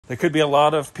There could be a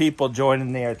lot of people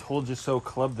joining the I Told You So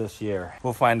club this year.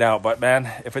 We'll find out. But man,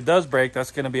 if it does break,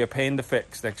 that's going to be a pain to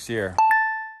fix next year.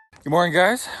 Good morning,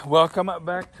 guys. Welcome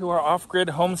back to our off-grid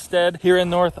homestead here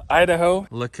in North Idaho.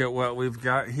 Look at what we've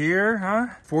got here, huh?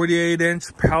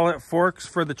 48-inch pallet forks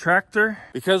for the tractor,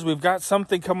 because we've got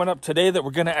something coming up today that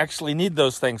we're gonna actually need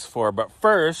those things for. But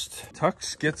first,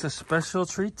 Tux gets a special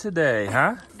treat today,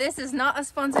 huh? This is not a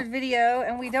sponsored video,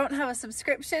 and we don't have a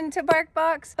subscription to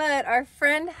BarkBox, but our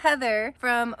friend Heather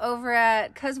from over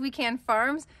at 'Cause We Can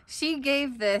Farms, she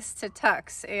gave this to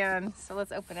Tux, and so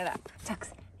let's open it up. Tux,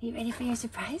 are you ready for your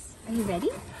surprise? Are you ready?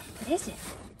 What is it?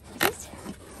 What is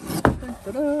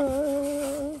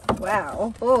it?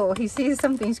 Wow. Oh, he sees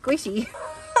something squishy.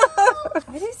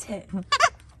 What is it?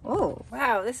 Oh,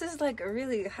 wow. This is like a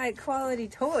really high quality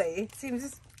toy. It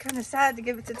seems kind of sad to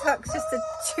give it to Tux just to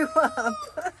chew up.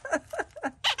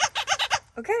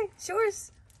 Okay, sure.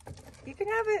 You can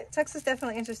have it. Tux is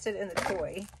definitely interested in the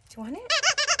toy. Do you want it?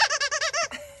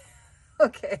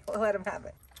 Okay, we'll let him have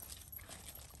it.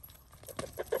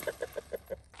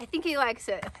 I think he likes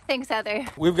it. Thanks, Heather.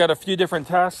 We've got a few different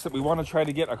tasks that we want to try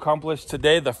to get accomplished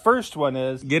today. The first one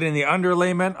is getting the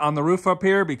underlayment on the roof up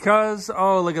here because,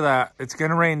 oh, look at that. It's going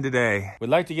to rain today.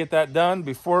 We'd like to get that done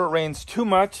before it rains too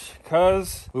much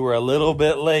because we were a little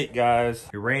bit late, guys.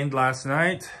 It rained last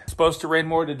night. It's supposed to rain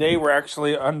more today. We're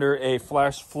actually under a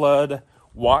flash flood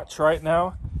watch right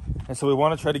now. And so we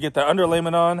want to try to get that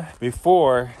underlayment on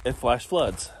before it flash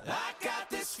floods. I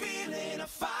got this feeling of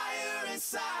fire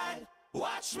inside.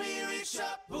 Watch me reach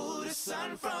up, pull the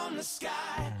sun from the sky.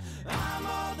 I'm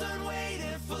all done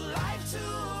waiting for life to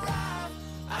arrive.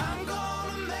 I'm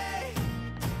gonna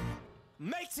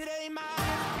make today mine.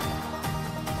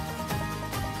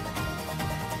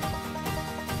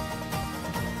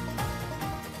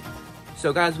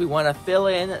 So guys, we want to fill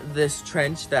in this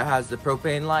trench that has the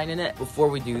propane line in it. Before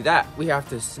we do that, we have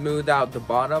to smooth out the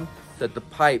bottom so that the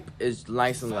pipe is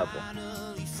nice and level.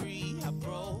 Finally free, I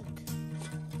broke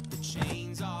the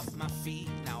chains off my feet.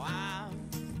 Now I'm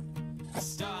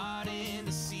starting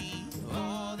to see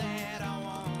all that I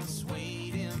want's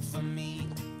waiting for me.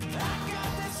 I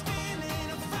got this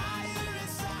feeling of fire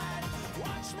inside.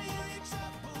 Watch me reach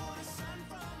up, pull the sun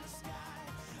from the sky.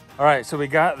 All right, so we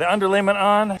got the underlayment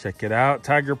on. Check it out,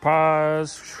 tiger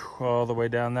paws, all the way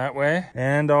down that way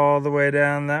and all the way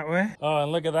down that way. Oh,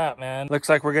 and look at that, man. Looks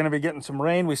like we're gonna be getting some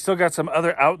rain. We still got some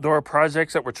other outdoor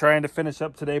projects that we're trying to finish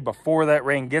up today before that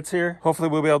rain gets here. Hopefully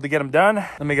we'll be able to get them done.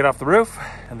 Let me get off the roof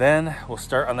and then we'll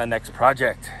start on the next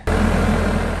project.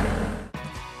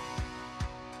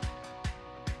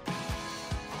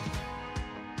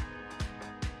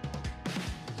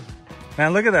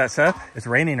 Man, look at that, Seth. It's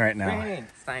raining right now. Rain.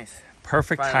 It's nice.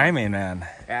 Perfect Finally. timing, man.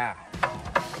 Yeah.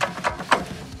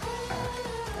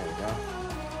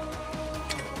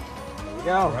 There we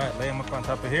go. All right, lay them up on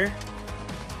top of here.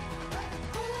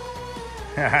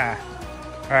 All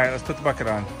right, let's put the bucket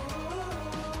on.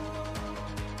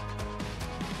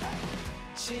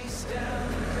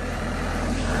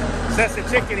 Seth's the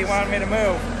chicken, he wanted me to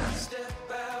move.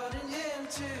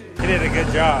 He did a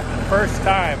good job. First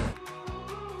time.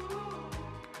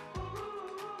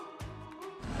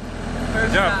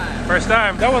 First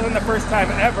time. That wasn't the first time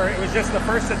ever. It was just the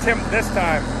first attempt this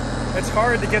time. It's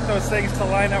hard to get those things to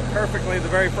line up perfectly the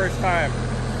very first time,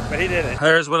 but he did it.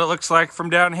 There's what it looks like from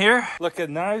down here.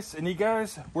 Looking nice. And you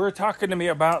guys were talking to me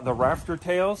about the rafter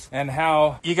tails and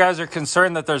how you guys are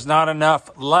concerned that there's not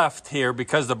enough left here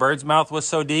because the bird's mouth was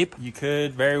so deep. You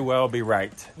could very well be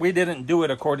right. We didn't do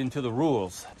it according to the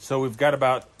rules. So we've got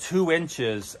about 2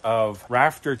 inches of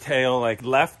rafter tail like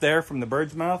left there from the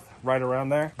bird's mouth, right around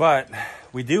there. But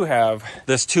we do have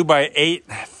this 2x8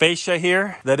 fascia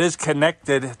here that is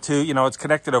connected to, you know, it's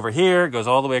connected over here, goes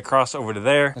all the way across over to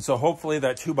there. And so hopefully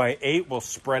that 2x8 will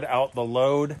spread out the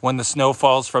load when the snow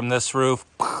falls from this roof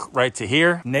right to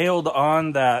here. Nailed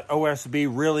on that OSB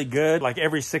really good, like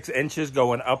every 6 inches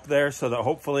going up there, so that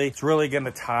hopefully it's really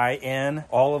gonna tie in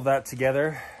all of that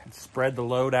together. Spread the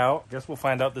load out. Guess we'll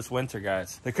find out this winter,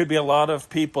 guys. There could be a lot of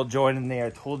people joining the I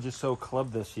Told You So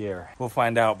club this year. We'll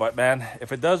find out. But man,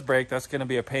 if it does break, that's going to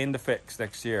be a pain to fix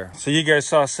next year. So you guys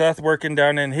saw Seth working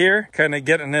down in here, kind of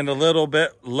getting it a little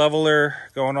bit leveler,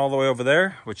 going all the way over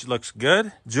there, which looks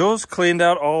good. Jules cleaned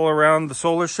out all around the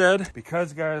solar shed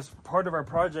because, guys, part of our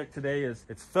project today is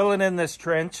it's filling in this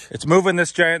trench. It's moving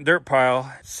this giant dirt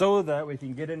pile so that we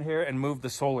can get in here and move the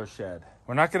solar shed.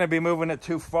 We're not going to be moving it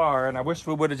too far, and I wish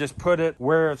we would have just put it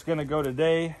where it's going to go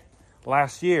today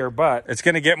last year, but it's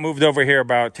going to get moved over here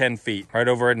about 10 feet, right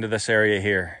over into this area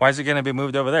here. Why is it going to be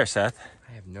moved over there, Seth?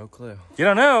 I have no clue. You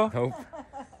don't know? Nope.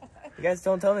 You guys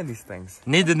don't tell me these things.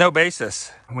 Need to know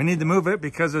basis. We need to move it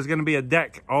because there's gonna be a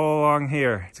deck all along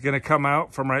here. It's gonna come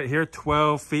out from right here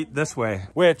 12 feet this way,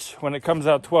 which when it comes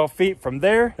out 12 feet from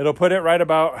there, it'll put it right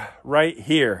about right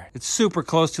here. It's super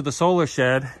close to the solar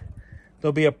shed.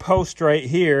 There'll be a post right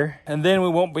here, and then we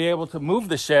won't be able to move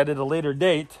the shed at a later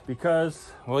date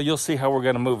because, well, you'll see how we're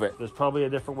gonna move it. There's probably a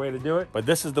different way to do it, but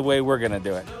this is the way we're gonna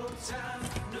do it.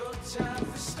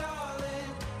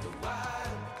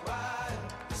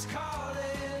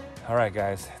 All right,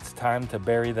 guys, it's time to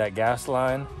bury that gas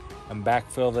line and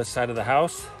backfill this side of the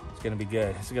house. It's gonna be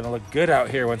good. It's gonna look good out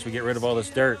here once we get rid of all this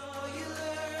dirt.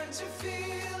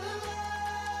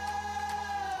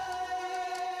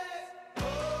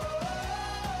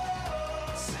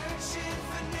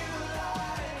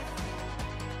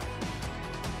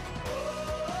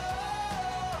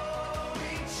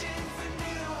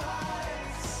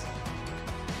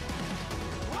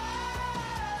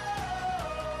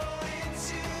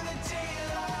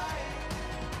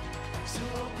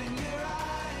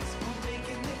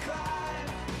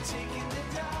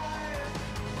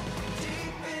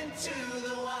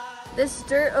 This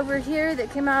dirt over here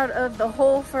that came out of the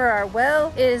hole for our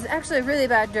well is actually really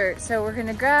bad dirt. So we're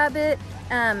gonna grab it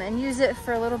and use it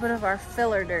for a little bit of our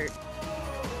filler dirt.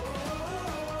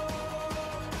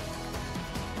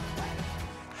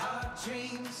 Hot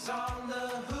dreams on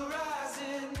the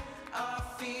horizon, our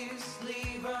fears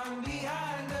leave them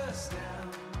behind us now.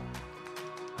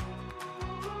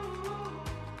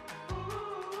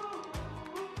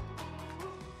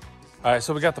 All right,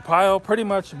 so we got the pile pretty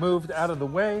much moved out of the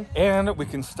way, and we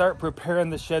can start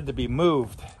preparing the shed to be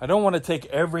moved. I don't want to take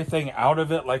everything out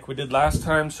of it like we did last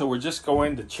time, so we're just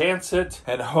going to chance it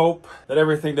and hope that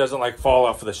everything doesn't like fall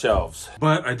off of the shelves.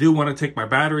 But I do want to take my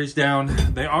batteries down.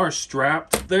 They are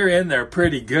strapped. They're in there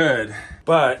pretty good,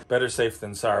 but better safe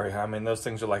than sorry. I mean, those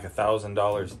things are like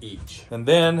 $1,000 each. And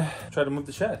then try to move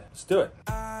the shed. Let's do it.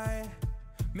 I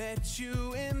met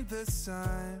you in the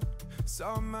sun,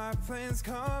 saw my plans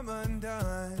come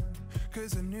undone,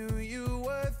 'cause I knew you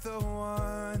were the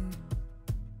one.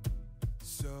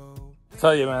 So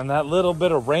Tell you, man, that little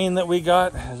bit of rain that we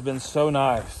got has been so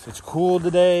nice. It's cool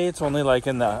today. It's only like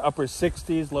in the upper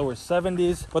 60s, lower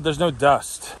 70s, but there's no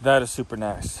dust. That is super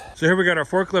nice. So here we got our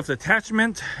forklift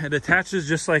attachment. It attaches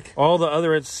just like all the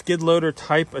other skid loader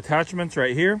type attachments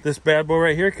right here. This bad boy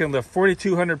right here can lift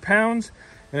 4,200 pounds,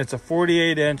 and it's a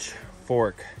 48-inch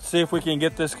fork. See if we can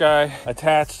get this guy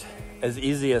attached as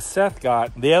easy as Seth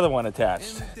got the other one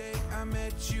attached. I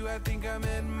met you, I think I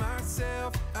met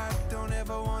myself. I don't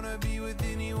ever wanna be with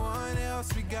anyone else.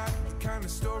 We got the kind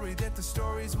of story that the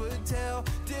stories would tell,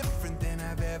 different than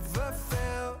I've ever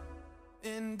felt.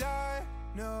 And I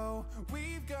know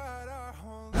we've got our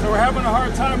home. So we're having a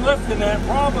hard time lifting it,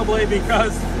 probably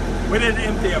because we didn't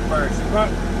empty it first. But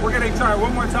we're gonna try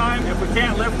one more time. If we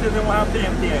can't lift it, then we'll have to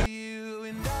empty it.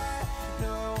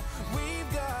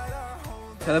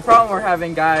 So the problem we're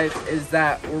having, guys, is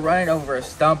that we're running over a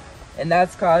stump, and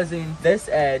that's causing this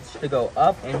edge to go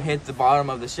up and hit the bottom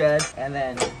of the shed, and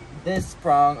then this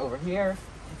prong over here,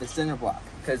 the center block,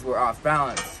 because we're off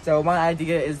balance. So my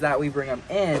idea is that we bring them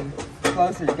in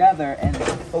closer together and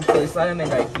hopefully slide them in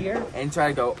right here and try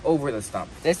to go over the stump.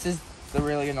 This is the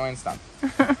really annoying stump.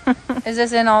 Is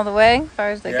this in all the way as far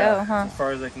as they go, huh? As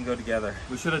far as they can go together.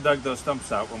 We should have dug those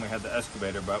stumps out when we had the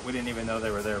excavator, but we didn't even know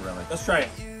they were there really. Let's try it.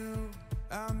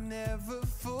 I'll never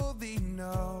fully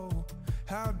know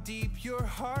how deep your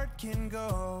heart can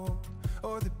go,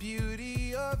 or the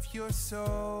beauty of your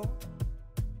soul.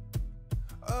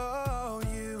 Oh,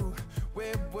 you,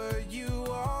 where were you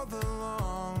all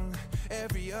along?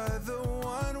 Every other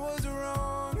one was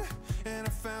wrong, and I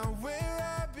found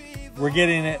where I belong. We're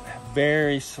getting it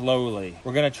very slowly.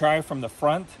 We're gonna try from the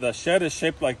front. The shed is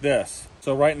shaped like this.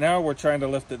 So right now we're trying to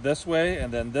lift it this way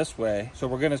and then this way. So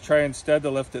we're gonna try instead to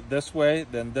lift it this way,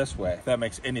 then this way, if that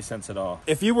makes any sense at all.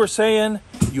 If you were saying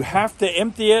you have to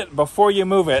empty it before you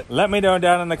move it, let me know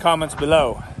down in the comments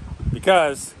below,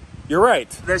 because you're right.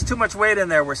 There's too much weight in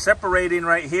there. We're separating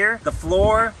right here, the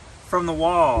floor from the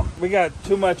wall. We got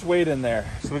too much weight in there.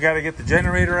 So we got to get the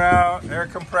generator out, air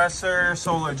compressor,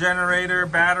 solar generator,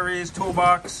 batteries,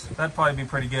 toolbox. That'd probably be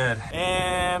pretty good.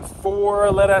 And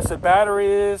 4 lead acid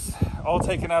batteries, all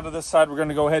taken out of this side. We're going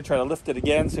to go ahead and try to lift it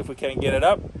again, see if we can't get it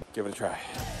up. Give it a try.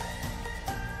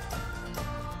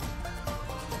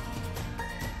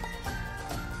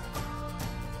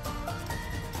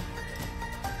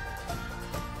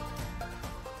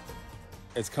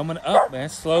 It's coming up, man.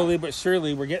 Slowly but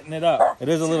surely, we're getting it up. It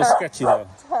is a little sketchy, though.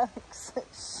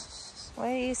 What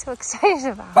are you so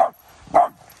excited about?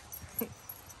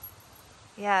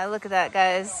 Yeah, look at that,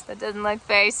 guys. That doesn't look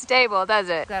very stable, does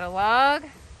it? Got a log,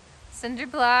 cinder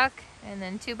block, and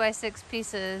then 2x6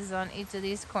 pieces on each of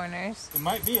these corners. It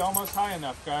might be almost high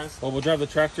enough, guys. Well, we'll drive the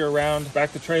tractor around,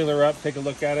 back the trailer up, take a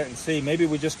look at it and see. Maybe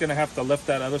we're just gonna have to lift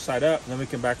that other side up, and then we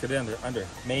can back it under.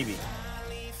 Maybe.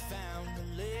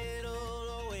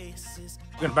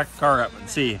 We're gonna back the car up and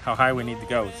see how high we need to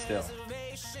go still.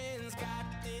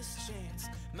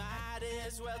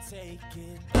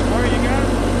 All right, you guys,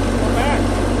 we're back.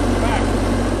 We're back.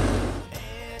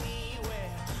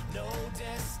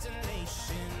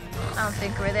 I don't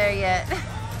think we're there yet.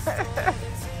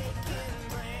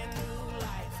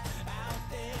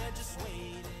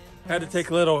 Had to take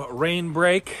a little rain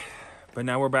break, but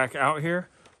now we're back out here.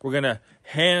 We're gonna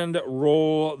hand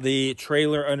roll the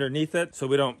trailer underneath it so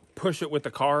we don't push it with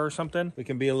the car or something. We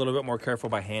can be a little bit more careful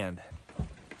by hand.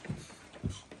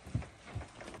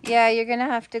 Yeah, you're gonna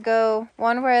have to go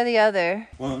one way or the other.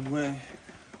 One way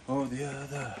or the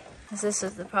other. This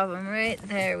is the problem right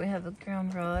there. We have a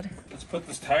ground rod. Let's put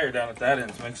this tire down at that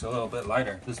end to make it a little bit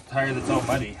lighter. This tire that's all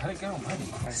muddy. How'd it go muddy?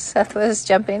 Seth was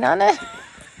jumping on it.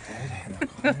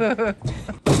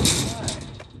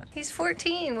 He's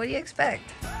 14. What do you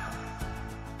expect?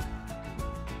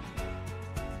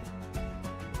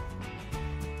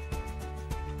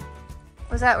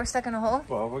 Was that we're stuck in a hole?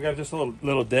 Well, we got just a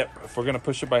little dip. If we're gonna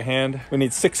push it by hand, we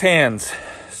need 6 hands.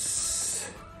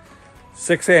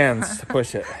 6 hands to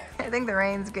push it. I think the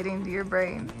rain's getting to your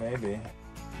brain. Maybe.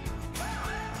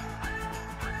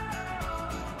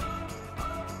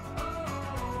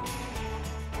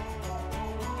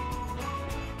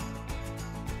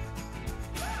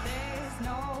 There's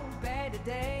no better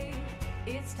day.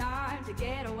 It's time to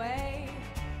get away.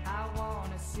 I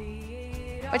wanna see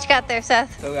it. What you got there,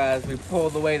 Seth? So guys, we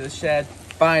pulled away the shed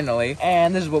finally,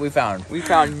 and this is what we found. We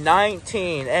found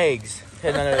 19 eggs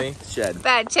hidden underneath the shed.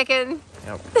 Bad chicken.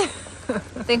 Yep.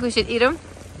 Think we should eat them?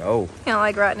 No. You don't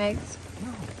like rotten eggs?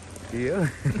 Yeah.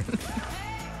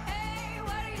 Hey,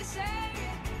 what do you say?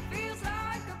 Feels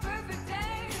like a perfect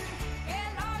day.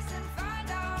 Get lost and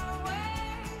find our way.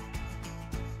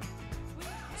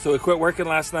 So we quit working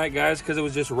last night, guys, because it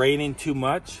was just raining too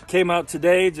much. Came out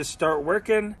today, just start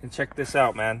working, and check this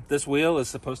out, man. This wheel is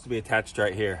supposed to be attached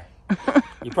right here.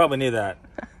 You probably knew that.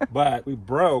 But we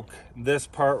broke this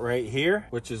part right here,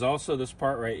 which is also this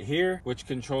part right here, which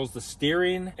controls the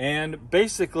steering. And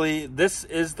basically, this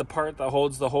is the part that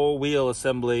holds the whole wheel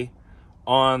assembly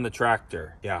on the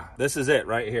tractor. Yeah, this is it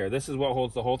right here. This is what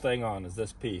holds the whole thing on, is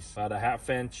this piece. About a 1/2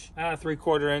 inch,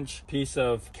 3/4 inch piece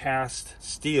of cast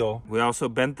steel. We also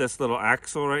bent this little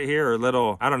axle right here, or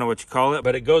little, I don't know what you call it,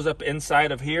 but it goes up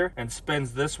inside of here and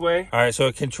spins this way. All right, so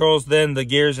it controls then the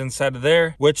gears inside of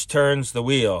there, which turns the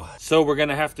wheel. So we're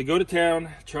gonna have to go to town,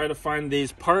 try to find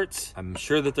these parts. I'm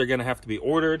sure that they're gonna have to be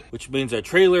ordered, which means our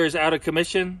trailer is out of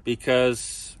commission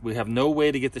because we have no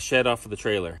way to get the shed off of the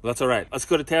trailer. That's all right. Let's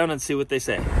go to town and see what they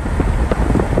say.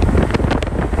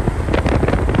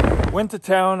 Went to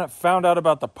town, found out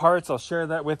about the parts. I'll share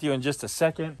that with you in just a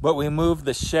second. But we moved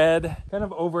the shed kind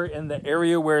of over in the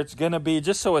area where it's gonna be,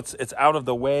 just so it's out of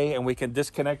the way and we can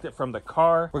disconnect it from the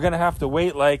car. We're gonna have to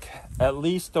wait like at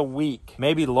least a week,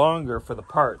 maybe longer, for the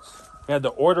parts. We had to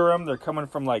order them. They're coming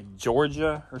from like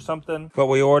Georgia or something. But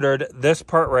we ordered this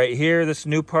part right here, this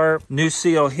new part, new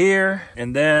seal here,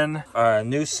 and then a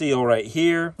new seal right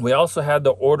here. We also had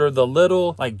to order the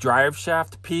little like drive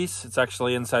shaft piece. It's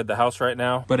actually inside the house right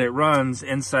now, but it runs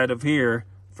inside of here,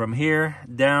 from here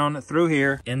down through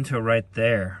here into right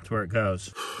there. That's where it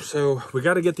goes. So we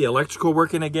got to get the electrical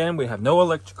working again. We have no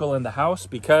electrical in the house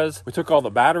because we took all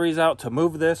the batteries out to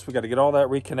move this. We got to get all that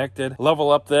reconnected, level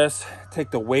up this,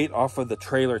 take the weight off of the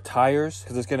trailer tires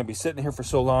because it's going to be sitting here for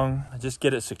so long. Just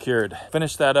get it secured.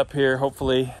 Finish that up here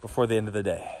hopefully before the end of the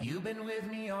day. You've been with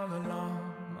me all along,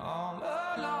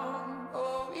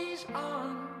 always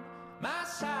on my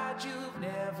side. You've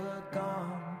never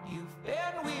gone. You've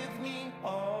been with me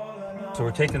all along. So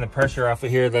we're taking the pressure off of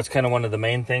here. That's kind of one of the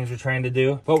main things we're trying to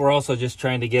do. But we're also just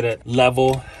trying to get it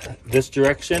level this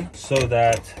direction so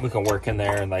that we can work in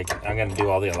there. And like, I'm going to do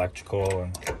all the electrical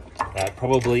and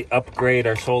probably upgrade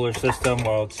our solar system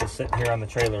while it's just sitting here on the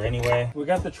trailer anyway. We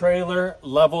got the trailer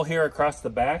level here across the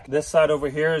back. This side over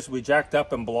here is we jacked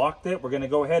up and blocked it. We're going to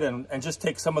go ahead and just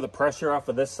take some of the pressure off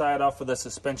of this side, off of the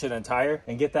suspension and tire,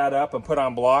 and get that up and put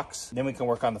on blocks. Then we can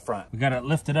work on the front. We got it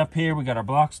lifted up here. We got our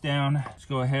blocks down. Let's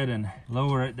go ahead and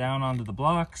lower it down onto the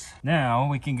blocks. Now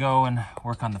we can go and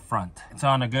work on the front. It's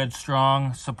on a good,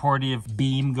 strong, supportive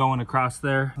beam going across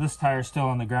there. This tire's still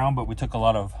on the ground, but we took a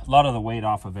lot of the weight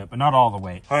off of it. But not all the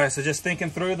weight. All right, so just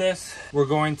thinking through this, we're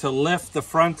going to lift the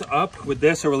front up with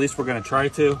this, or at least we're gonna try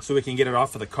to, so we can get it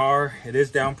off of the car. It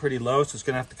is down pretty low, so it's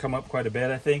gonna have to come up quite a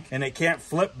bit, I think. And it can't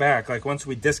flip back. Like once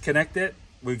we disconnect it,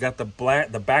 we've got the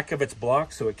back of it's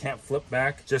blocked, so it can't flip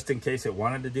back, just in case it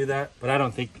wanted to do that. But I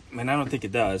don't think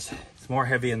it does. It's more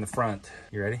heavy in the front.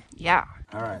 You ready? Yeah.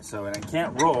 All right, so and it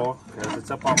can't roll because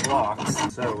it's up on blocks.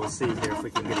 So we'll see here if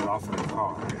we can get it off of the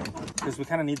car, because we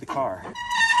kind of need the car.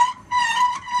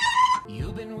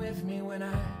 You've been with me when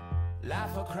I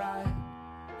laugh or cry.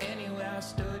 Anywhere I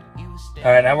stood, you stayed.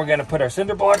 All right, now we're gonna put our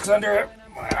cinder blocks under it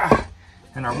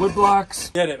and our wood blocks.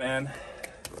 Get it, man.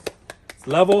 It's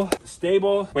level,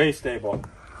 stable, way stable.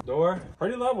 Door,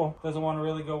 pretty level. Doesn't want to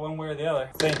really go one way or the other.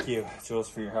 Thank you, Jules,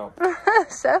 for your help.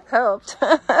 Seth helped.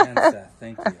 And Seth,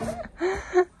 thank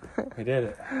you. We did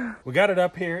it. We got it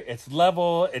up here. It's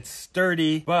level, it's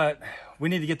sturdy, but we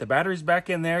need to get the batteries back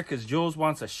in there because Jules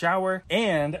wants a shower,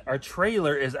 and our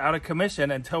trailer is out of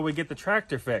commission until we get the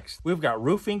tractor fixed. We've got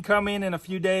roofing coming in a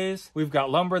few days. We've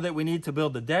got lumber that we need to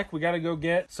build the deck we got to go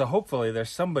get. So hopefully there's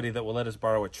somebody that will let us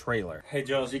borrow a trailer. Hey,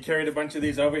 Jules, you carried a bunch of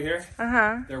these over here?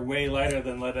 Uh-huh. They're way lighter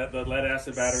than the lead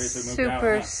acid batteries we moved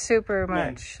out. Super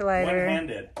much lighter.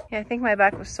 One-handed. Yeah, I think my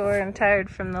back was sore and tired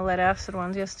from the lead acid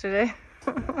ones yesterday.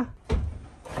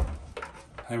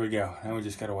 There we go. Now we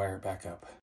just got to wire it back up.